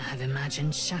sooner have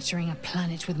imagined shattering a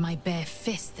planet with my bare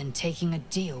fist than taking a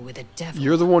deal with a devil.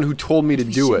 You're the one who told me to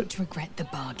do it. We shouldn't regret the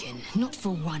bargain, not for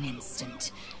one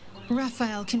instant.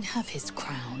 Raphael can have his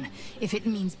crown, if it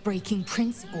means breaking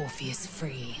Prince Orpheus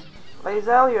free.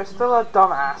 Lae'zel, you're still a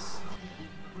dumbass.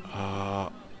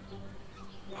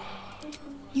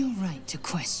 You're right to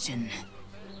question.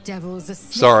 Devils are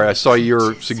sorry, I saw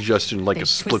your suggestion like a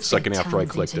split second after I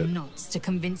clicked it. Knots to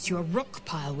convince you a rock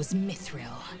pile was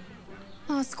mithril.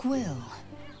 Ask Will.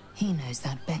 He knows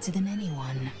that better than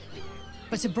anyone.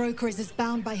 But a broker is as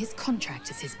bound by his contract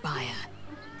as his buyer.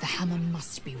 The hammer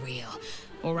must be real,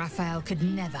 or Raphael could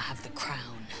never have the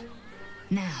crown.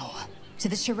 Now, to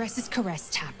the Chares's Caress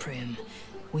taproom.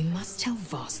 We must tell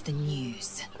Voss the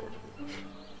news.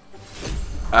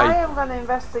 I am going to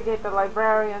investigate the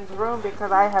librarian's room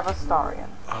because I have a Starion.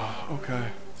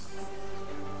 Okay.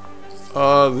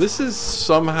 This is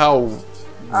somehow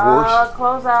worse.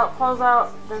 Close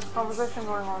out. There's a conversation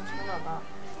going on. You know that.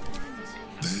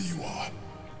 There you are.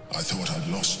 I thought I'd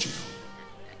lost you.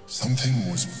 Something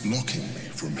was blocking me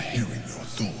from hearing your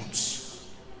thoughts.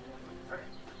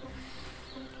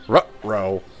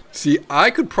 Ruh-roh. See,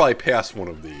 I could probably pass one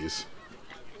of these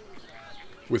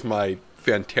with my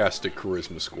fantastic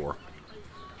charisma score.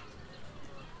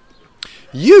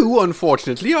 You,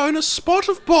 unfortunately, are in a spot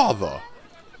of bother.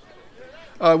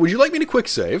 Would you like me to quick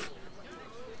save?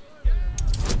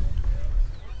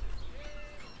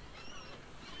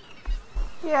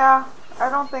 Yeah, I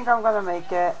don't think I'm gonna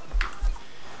make it.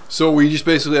 So we just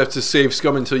basically have to save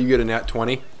scum until you get a nat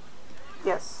 20?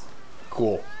 Yes.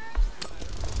 Cool.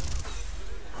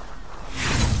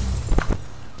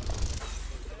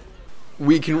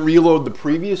 We can reload the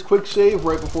previous quick save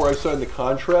right before I sign the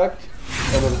contract,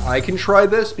 and then I can try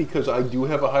this because I do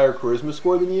have a higher charisma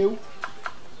score than you.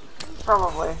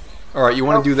 Probably. Alright, you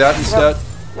want to do that instead?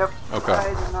 Yep. Okay. I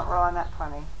did not roll on that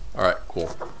 20. Alright, cool.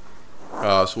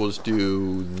 So we'll just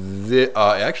do this.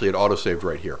 Actually, it auto-saved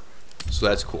right here. So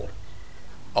that's cool.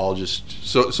 I'll just...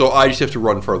 So I just have to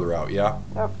run further out, yeah?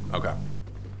 Yep. Okay.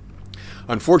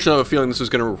 Unfortunately, I have a feeling this is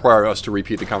going to require us to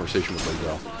repeat the conversation with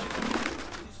Lae'zel.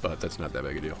 But that's not that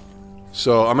big a deal.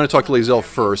 So I'm going to talk to Lae'zel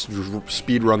first,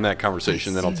 speed run that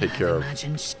conversation, then I'll take care of...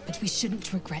 But we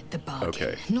shouldn't regret the bargain.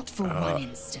 Okay. Not for one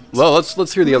instant. Well,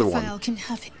 let's hear the other one. Raphael can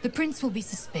have it. The prince will be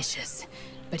suspicious,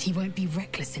 but he won't be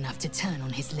reckless enough to turn on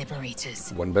his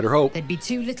liberators. One better hope. There'd be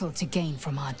too little to gain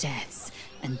from our deaths,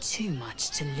 and too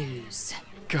much to lose.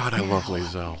 God, I love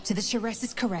Lae'zel. To the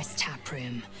Sharess's Caress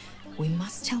taproom. We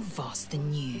must tell Voss the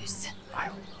news. I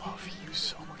love you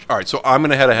so much. Alright, so I'm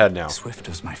going to head ahead now. Swift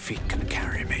as my feet can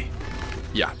carry me.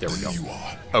 Yeah, there we go. You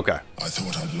are. Okay. I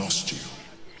thought I'd lost you.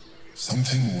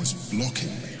 Something was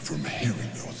blocking me from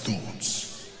hearing your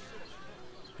thoughts.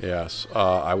 Yes,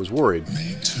 I was worried.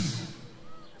 Me too.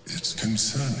 It's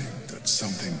concerning that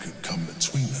something could come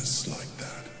between us like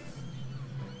that.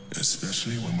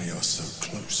 Especially when we are so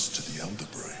close to the Elder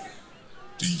Brain.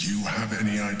 Do you have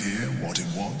any idea what it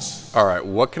was? Alright,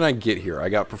 what can I get here? I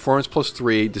got performance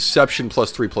 +3, deception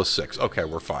 +3 +6. Okay,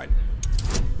 we're fine.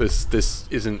 This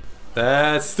isn't...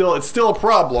 it's still a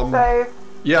problem. Save.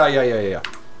 Yeah.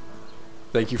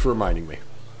 Thank you for reminding me.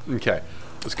 Okay,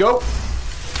 let's go.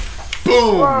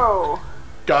 Boom! Whoa.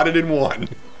 Got it in one.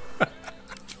 Then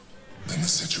the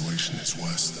situation is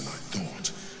worse than I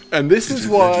thought. And this is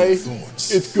why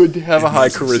it's good to have a high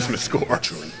charisma score.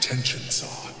 What your intentions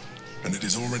are, and it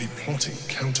is already plotting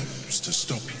countermoves to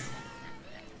stop you.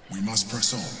 We must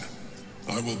press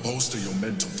on. I will bolster your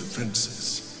mental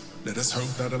defenses. Let us hope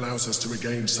that allows us to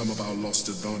regain some of our lost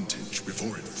advantage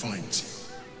before it finds you.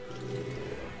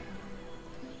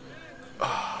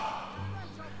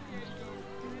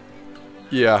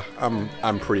 Yeah,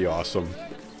 I'm pretty awesome.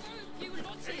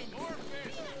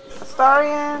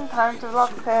 Astarion, time to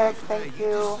lockpick, thank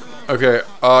you. Okay,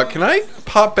 can I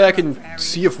pop back and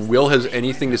see if Will has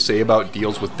anything to say about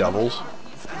deals with devils?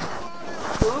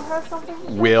 Who has something to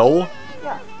say? Will?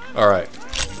 Yeah. Alright.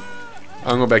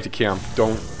 I'm going back to camp.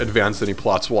 Don't advance any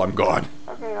plots while I'm gone.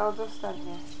 Okay, I'll just stand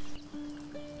here.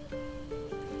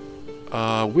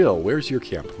 Will, where's your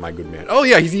camp, my good man? Oh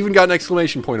yeah, he's even got an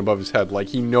exclamation point above his head, like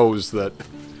he knows that...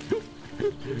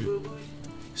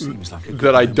 Seems like a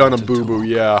that I done a boo-boo,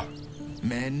 yeah.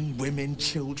 Men, women,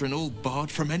 children, all barred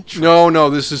from entry. No,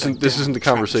 this isn't the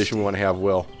conversation we want to have,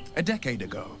 Will. A decade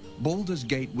ago, Baldur's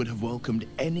Gate would have welcomed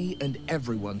any and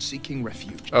everyone seeking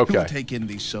refuge. Okay. Who would take in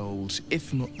these souls,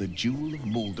 if not the Jewel of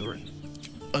Baldurin.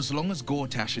 As long as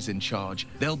Gortash is in charge,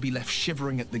 they'll be left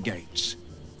shivering at the gates.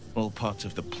 All part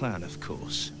of the plan, of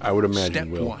course. I would imagine, Step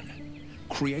Will. 1.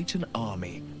 Create an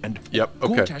army, and yep,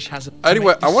 okay. Gortash has to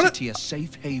anyway, make the I want city a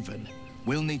safe haven.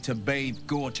 We'll need to bathe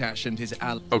Gortash and his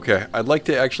allies. Okay, I'd like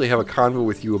to actually have a convo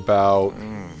with you about...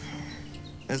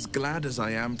 As glad as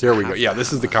I am to There we go. have Yeah, that,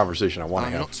 this is the conversation I want to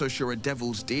I'm have. not so sure a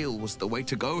devil's deal was the way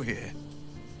to go here.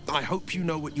 I hope you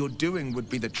know what you're doing would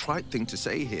be the trite thing to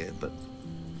say here, but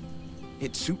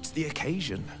it suits the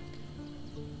occasion.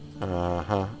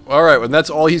 Uh-huh. Alright, well,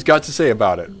 that's all he's got to say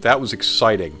about it. That was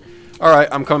exciting. Alright,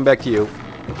 I'm coming back to you.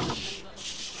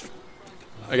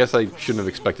 I guess I shouldn't have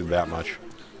expected that much.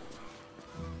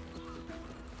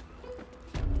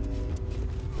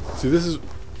 See, this is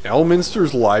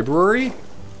Elminster's library?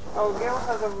 Oh, Gale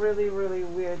has a really, really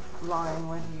weird line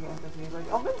when he enters. He's like,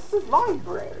 oh, this is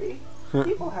library.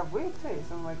 People have weird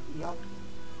tastes. I'm like, yup.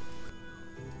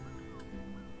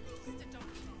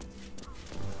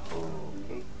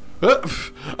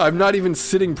 Okay. I'm not even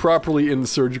sitting properly in the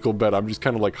surgical bed. I'm just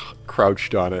kind of like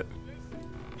crouched on it.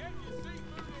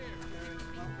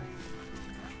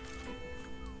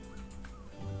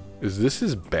 Is this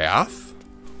his bath?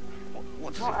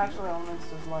 It's not actually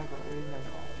Elminster's library, you know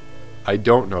that. I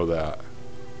don't know that.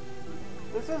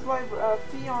 This is like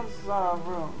Theon's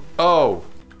room. Oh.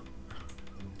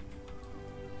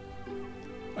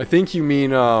 I think you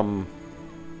mean,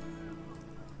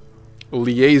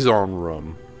 liaison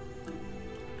room.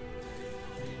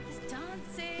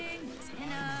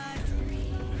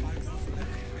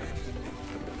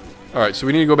 Alright, so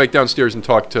we need to go back downstairs and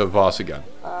talk to Voss again.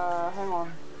 Hang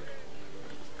on.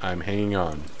 I'm hanging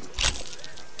on.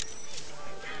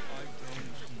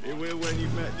 It will when you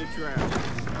met the trap.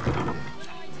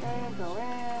 Okay, go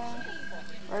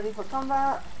in. Ready for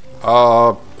combat?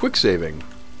 Quick saving.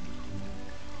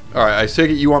 Alright, I take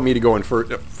it you want me to go in first.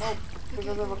 Nope,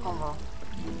 because of a combo.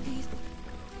 Boobies!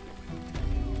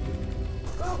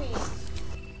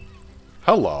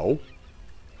 Hello.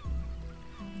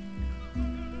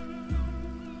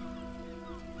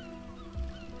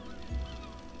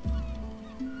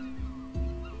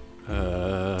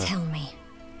 Tell me,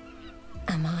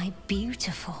 am I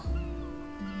beautiful?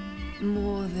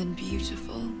 More than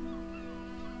beautiful.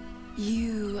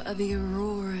 You are the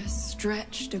aurora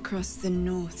stretched across the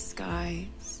north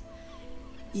skies.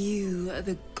 You are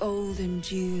the golden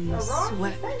dunes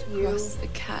swept across the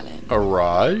Callan.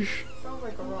 Araj? Sounds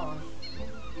like a Raj.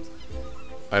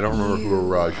 I don't remember who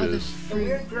Araj The is.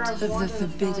 fruit of the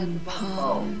forbidden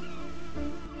palm.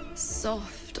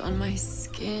 Soft on my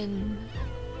skin.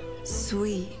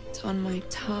 Sweet on my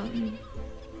tongue.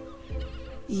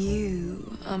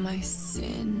 You are my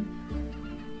sin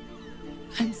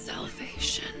and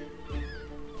salvation.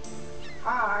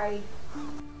 Hi.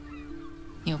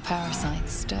 Your parasite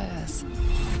stirs,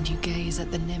 and you gaze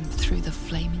at the nymph through the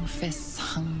flaming fist's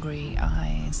hungry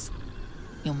eyes.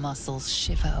 Your muscles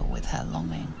shiver with her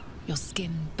longing. Your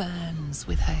skin burns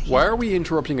with her heat. Why are we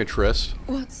interrupting a tryst?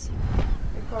 Because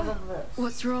of this.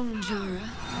 What's wrong, Jara?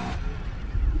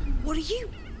 What are you?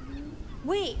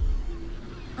 Wait.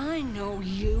 I know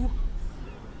you.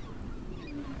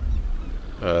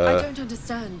 I don't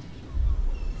understand.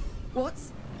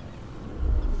 What's...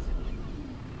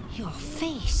 Your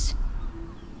face.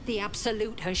 The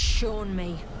Absolute has shown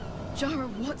me. Jara,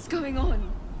 what's going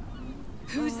on?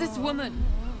 Who's this woman?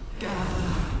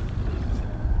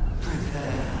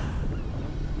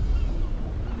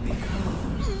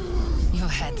 Your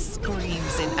head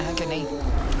screams in agony.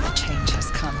 The change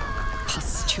has come.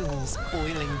 Pustules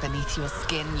boiling beneath your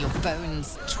skin, your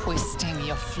bones twisting,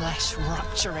 your flesh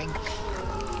rupturing.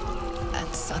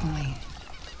 And suddenly,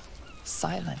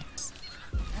 silence.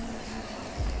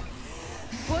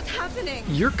 What's happening?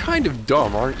 You're kind of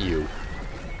dumb, aren't you?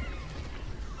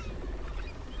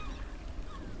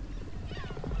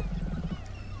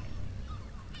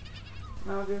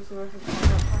 Now do some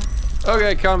combat time.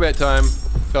 Okay, combat time.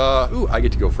 Ooh, I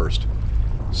get to go first.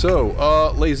 So,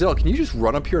 Lae'zel, can you just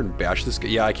run up here and bash this guy?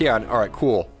 Yeah, I can. Alright,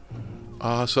 cool.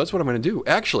 So that's what I'm gonna do.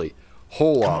 Actually,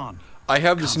 hold up. I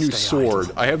have this new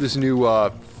sword. I have this new,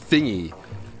 thingy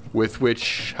with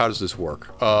which... How does this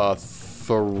work?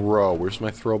 Throw. Where's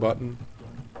my throw button?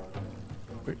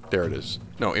 Wait, there it is.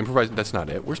 No, improvise. That's not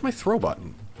it. Where's my throw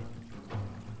button?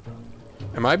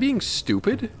 Am I being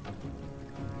stupid?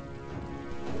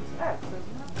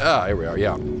 Ah, here we are,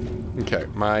 yeah. Okay,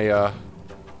 my,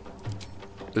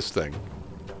 this thing.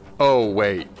 Oh,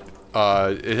 wait.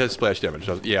 It has splash damage.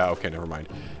 Yeah, okay, never mind.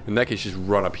 In that case, just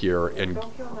run up here and...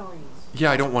 Yeah,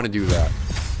 I don't want to do that.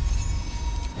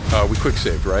 We quick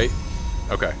saved, right?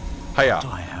 Okay. Hiya. What do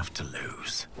I have to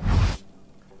lose?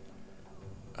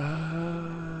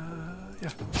 Yeah.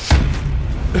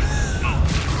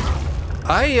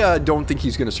 I, don't think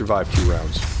he's gonna survive 2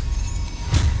 rounds.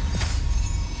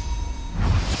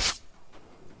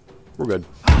 We're good.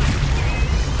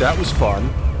 That was fun.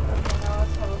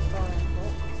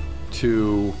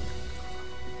 To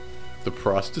the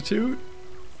prostitute?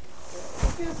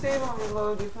 If you save on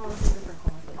reload, you can only see different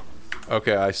conversations.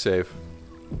 Okay, I save.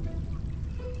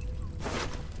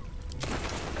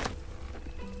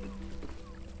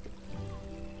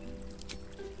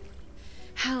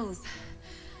 Hells.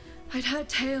 I'd heard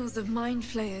tales of mind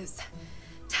flayers.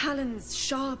 Talons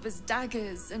sharp as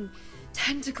daggers and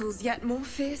tentacles yet more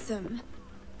fearsome.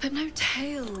 But no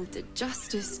tale did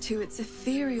justice to its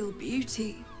ethereal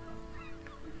beauty.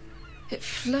 It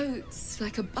floats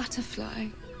like a butterfly.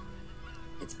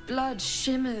 Its blood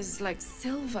shimmers like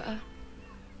silver.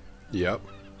 Yep.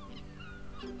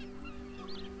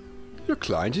 Your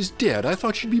client is dead. I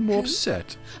thought she'd be more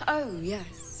upset. Oh,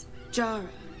 yes. Jara.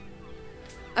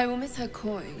 I will miss her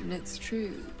coin, it's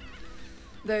true.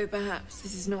 Though perhaps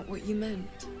this is not what you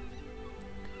meant.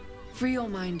 Free your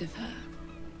mind of her.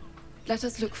 Let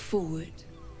us look forward,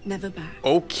 never back.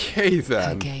 Okay, Her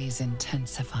then. gaze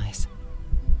intensifies.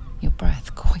 Your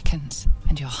breath quickens,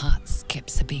 and your heart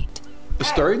skips a beat.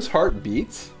 Astarian's heart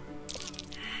beats?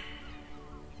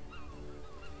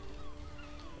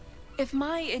 If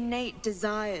my innate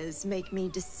desires make me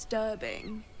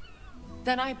disturbing,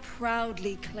 then I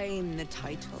proudly claim the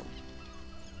title.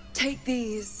 Take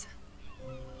these.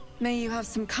 May you have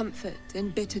some comfort in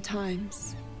bitter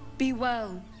times. Be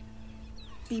well.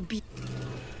 Be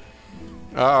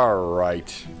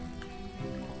Alright.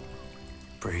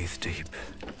 Breathe deep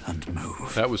and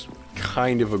move. That was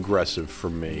kind of aggressive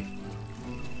from me.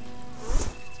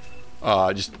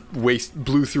 Just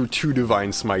blew through 2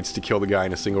 divine smites to kill the guy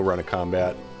in a single run of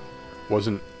combat.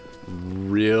 Wasn't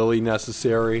really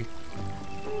necessary.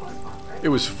 It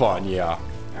was fun, yeah.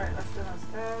 Alright, let's go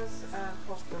downstairs and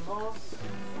post the boss.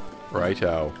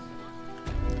 Righto.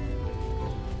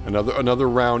 Another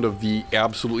round of the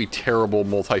absolutely terrible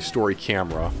multi-story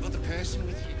camera.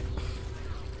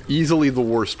 Easily the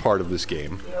worst part of this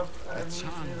game. Yep,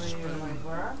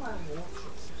 where are my watches?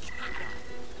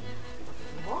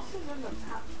 In the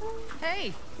tap room?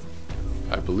 Hey,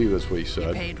 I believe that's what he you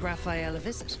said. paid Raphael a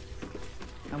visit.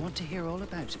 I want to hear all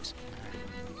about it.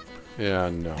 Yeah,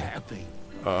 no.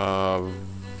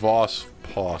 Voss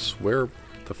Poss, where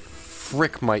the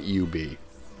frick might you be?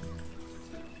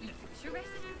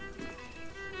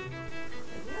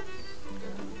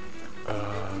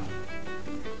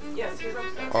 Yes, he's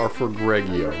upstairs. Arthur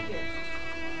Gregio. Right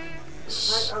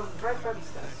by the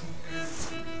stairs.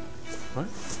 What?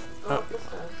 Go up the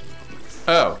stairs.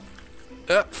 Oh.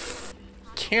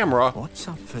 Camera. What's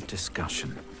up for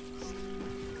discussion?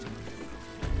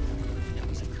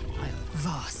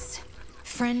 Voss,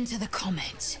 friend to the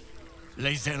comet.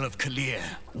 Lae'zel of Kalir,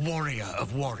 warrior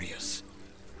of warriors.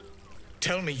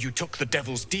 Tell me you took the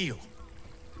devil's deal.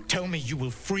 Tell me you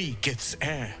will free Gith's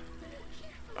heir.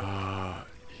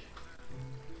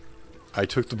 I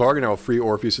took the bargain. I'll free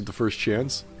Orpheus at the first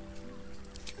chance.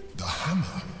 The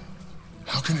hammer?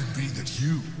 How can it be that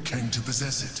you came to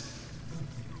possess it?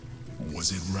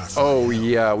 Was it Raphael? Oh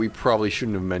yeah, we probably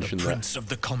shouldn't have mentioned The that. Prince of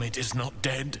the Comet is not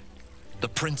dead. The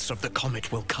Prince of the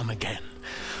Comet will come again.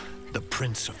 The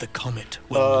Prince of the Comet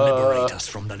will liberate us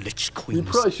from the Lich Queen's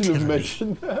We probably shouldn't have tyranny.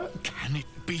 mentioned that. Can it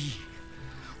be?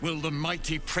 Will the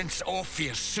mighty Prince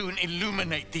Orpheus soon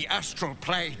illuminate the astral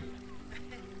plane?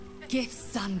 Gith's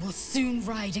son will soon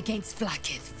ride against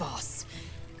Vlaakith, Voss,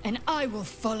 and I will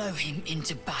follow him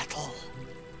into battle.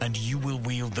 And you will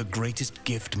wield the greatest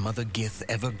gift Mother Gith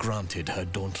ever granted her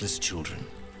dauntless children.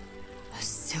 A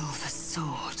silver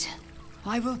sword.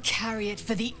 I will carry it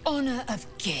for the honor of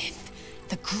Gith,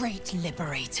 the great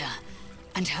liberator,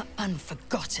 and her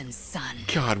unforgotten son.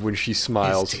 God, when she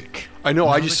smiles. I know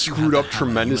I just screwed up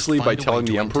tremendously by telling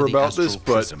the Emperor about this,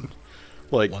 but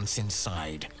like, once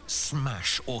inside,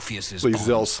 smash Orpheus's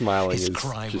Lae'zel bonds. smiling His is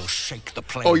cry will just... shake the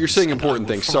plains. Oh, you're saying and important I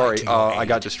will things. fly Sorry, to your I aid.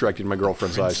 got distracted in my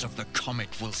girlfriend's Prince eyes. of the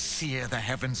Comet will sear the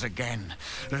heavens again.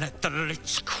 Let the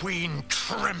Lich Queen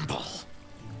tremble.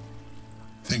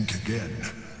 Think again.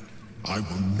 I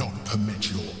will not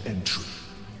permit your entry.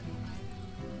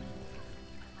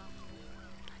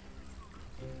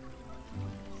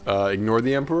 Ignore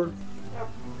the Emperor?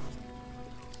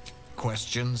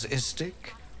 Questions,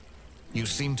 Istik? You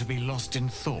seem to be lost in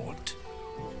thought.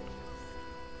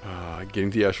 Getting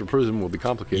to the Astral Prism will be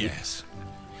complicated. Yes,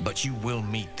 but you will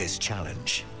meet this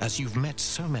challenge, as you've met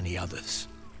so many others.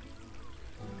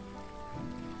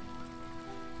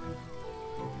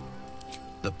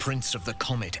 The Prince of the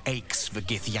Comet aches for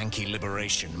Githyanki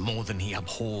liberation more than he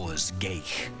abhors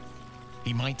Geich.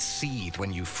 He might seethe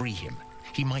when you free him.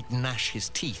 He might gnash his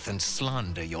teeth and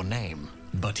slander your name.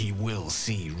 But he will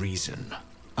see reason.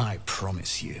 I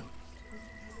promise you.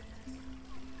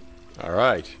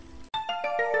 Alright.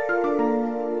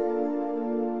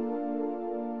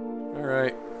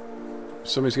 Alright.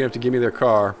 Somebody's gonna have to give me their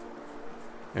car.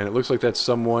 And it looks like that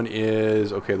someone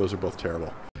is... Okay, those are both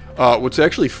terrible. What's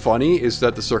actually funny is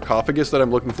that the sarcophagus that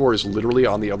I'm looking for is literally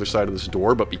on the other side of this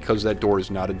door, but because that door is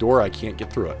not a door, I can't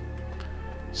get through it.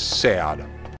 Sad.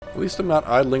 At least I'm not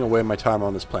idling away my time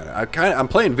on this planet. I'm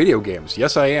playing video games.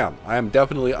 Yes, I am. I am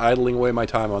definitely idling away my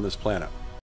time on this planet.